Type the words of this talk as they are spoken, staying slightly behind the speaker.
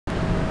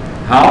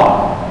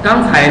好，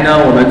刚才呢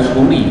我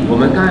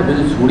们刚才不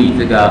是处理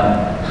这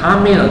个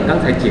Hotmail 刚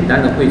才简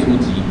单的汇出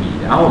几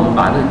笔，然后我们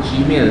把那个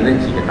Gmail 的那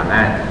几个档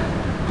案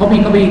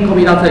copy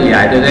到这里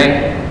来，对不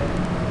对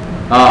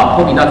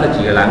？copy 到这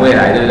几个栏位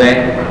来，对不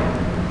对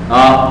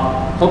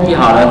？copy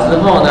好了之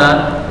后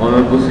呢，我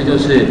们不是就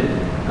是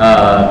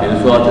比如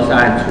说就是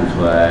按储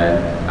存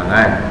档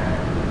案，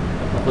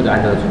或者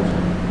按这个储存，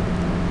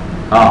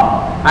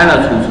按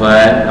了储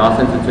存，然后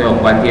甚至最后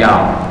关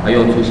掉，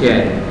又出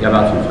现要不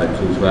要储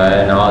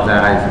存，然后再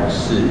按什么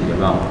是有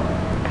没有？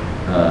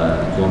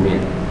桌面，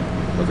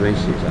我这边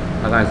写一下，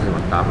它刚才是什么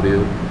W？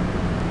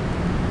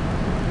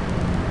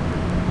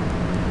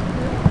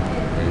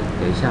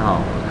 等一下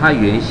它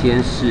原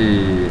先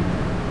是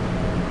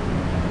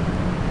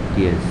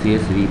点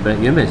CSV，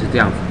 原本是这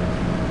样子的，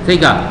这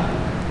个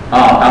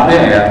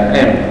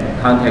WLM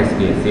context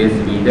点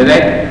CSV， 对不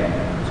对？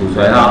储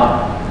存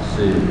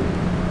是。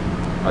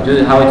就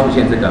是它会出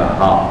现这个了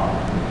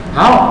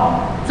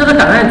好，这个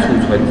档案储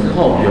存之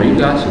后，有一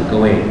个要请各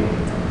位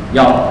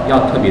要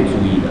特别注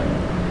意的，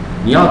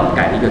你要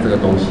改一个这个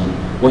东西。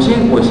我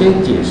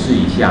先解释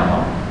一下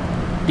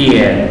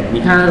点，你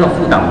看那个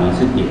副档名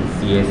是点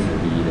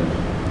CSV 的。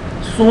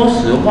说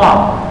实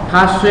话，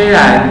它虽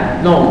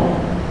然弄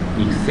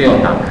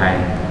Excel 打开，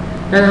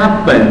但是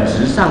它本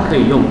质上可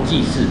以用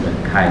记事本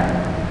开。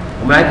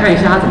我们来看一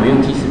下它怎么用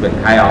记事本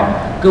开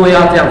各位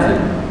要这样子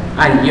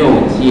按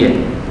右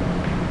键。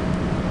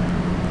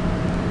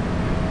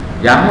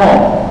然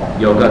后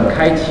有个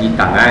开启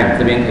档案，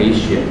这边可以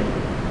选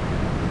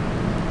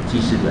记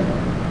事本。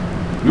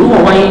如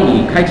果万一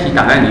你开启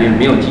档案里面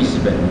没有记事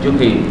本，你就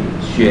可以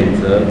选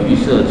择预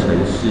设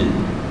程式，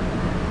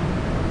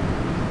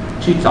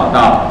去找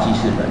到记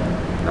事本，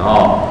然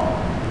后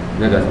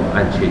那个什么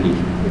按确定。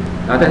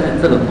但是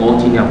这个勾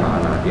尽量把它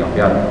拿掉，不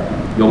要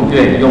永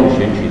远用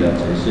选取的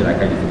程式来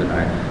开启这个档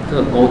案，这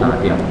个勾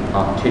拿掉，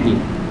确定。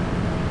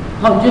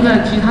好，你就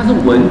看，其实它是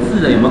文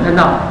字的，有没有看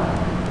到？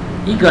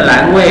一个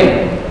栏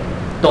位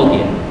逗点，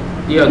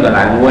第二个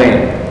栏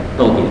位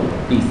逗点，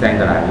第三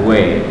个栏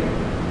位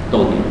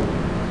逗点。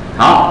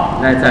好，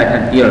那再来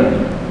看第二笔。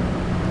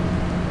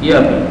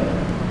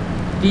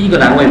第一个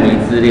栏位没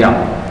资料，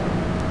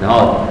然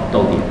后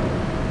逗点。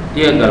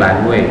第二个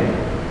栏位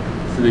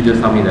是不是就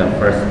上面的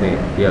first name？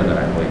 第二个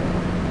栏位。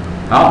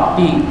好，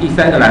第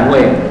三个栏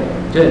位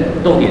就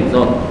逗点之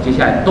后，接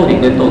下来逗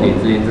点跟逗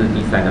点之间这是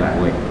第三个栏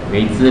位，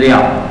没资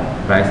料，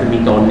本来是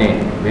middle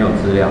name 没有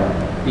资料。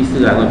第四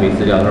个栏位没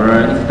资料，一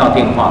直到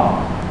电话，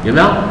有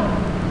没有？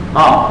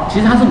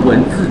其实它是文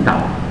字档，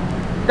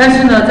但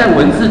是呢，在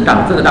文字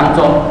档这个当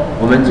中，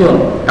我们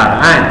就档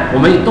案，我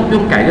们都不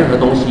用改任何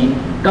东西。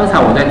刚才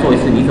我再做一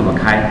次，你怎么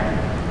开？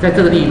在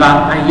这个地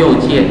方按右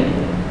键，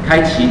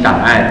开启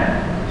档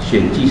案，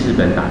选记事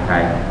本打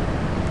开，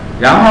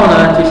然后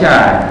呢，接下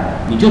来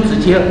你就直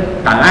接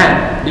档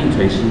案另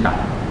存新档，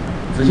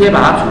直接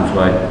把它储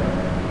存。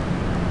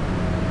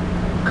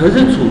可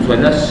是储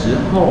存的时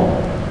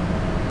候，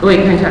各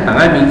位看一下，档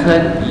案名称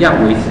一样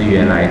维持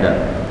原来的，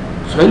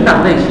存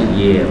档类型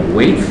也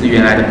维持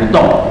原来的不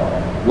动，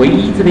唯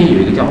一这边有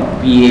一个叫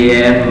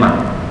编码。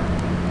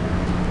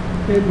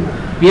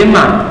编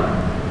码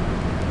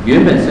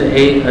原本是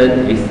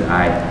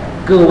ANSI，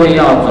 各位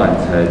要转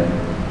成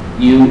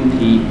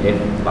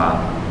UTF-8，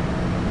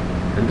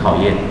 很讨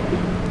厌，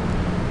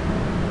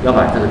要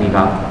把这个地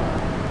方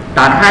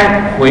打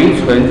开回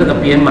存，这个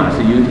编码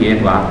是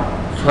UTF-8，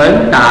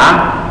 存档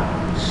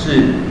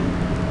是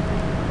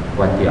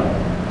关掉，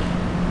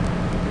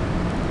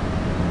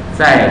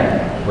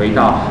再回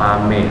到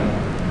Hotmail，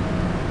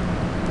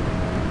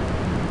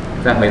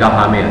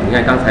 你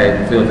看刚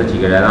才只有这几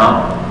个人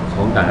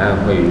从档案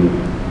汇入，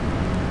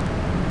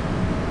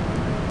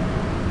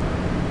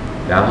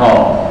然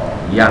后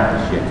一样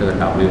选这个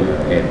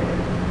WLM，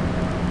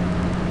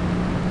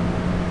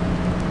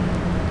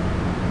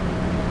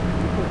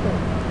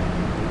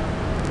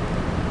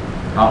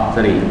 好，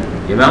这里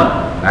有没有？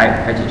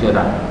来，开启旧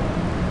档，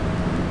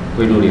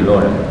汇入联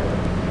络人。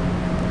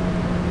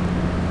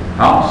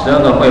好，12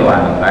个汇完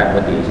了，来，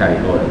我点一下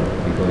联络人，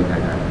给各位看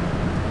看，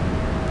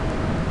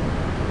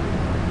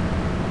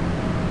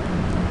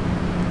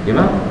有没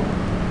有？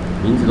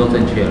名字都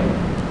正确了。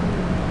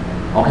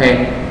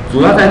OK，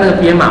 主要在那个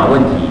编码问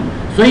题。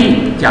所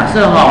以假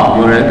设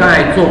有人刚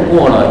才做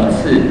过了一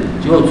次，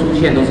结果出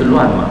现都是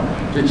乱码，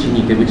就请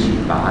你对不起，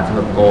把它这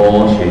个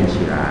勾选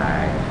起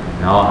来，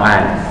然后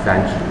按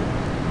删除。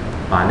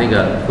把那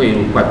个汇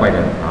入怪怪的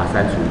把它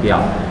删除掉，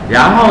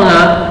然后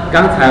呢，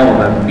刚才我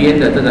们编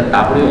的这个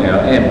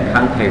WLM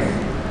context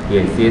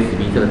点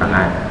CSV 这个档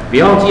案，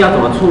别忘记要怎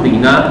么处理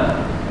呢？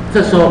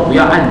这时候不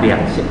要按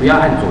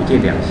左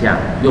键两项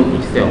用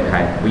Excel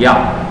开，不要，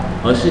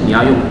而是你要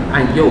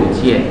按右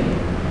键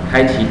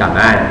开启档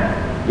案，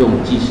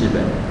用记事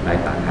本来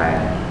打开。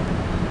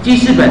记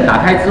事本打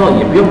开之后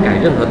也不用改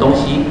任何东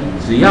西，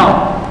只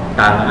要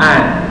档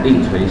案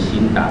另存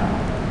新档。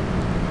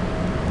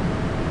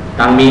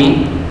档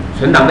名、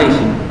存档类型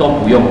都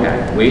不用改，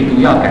唯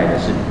独要改的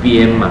是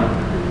编码，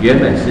原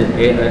本是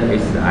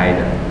ANSI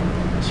的，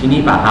请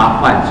你把它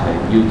换成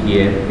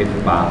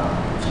UTF-8，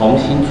重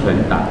新存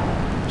档，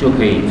就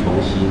可以重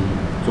新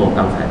做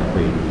刚才的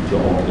汇入，就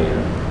OK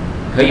了，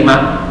可以吗？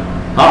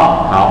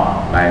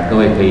好，来，各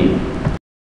位可以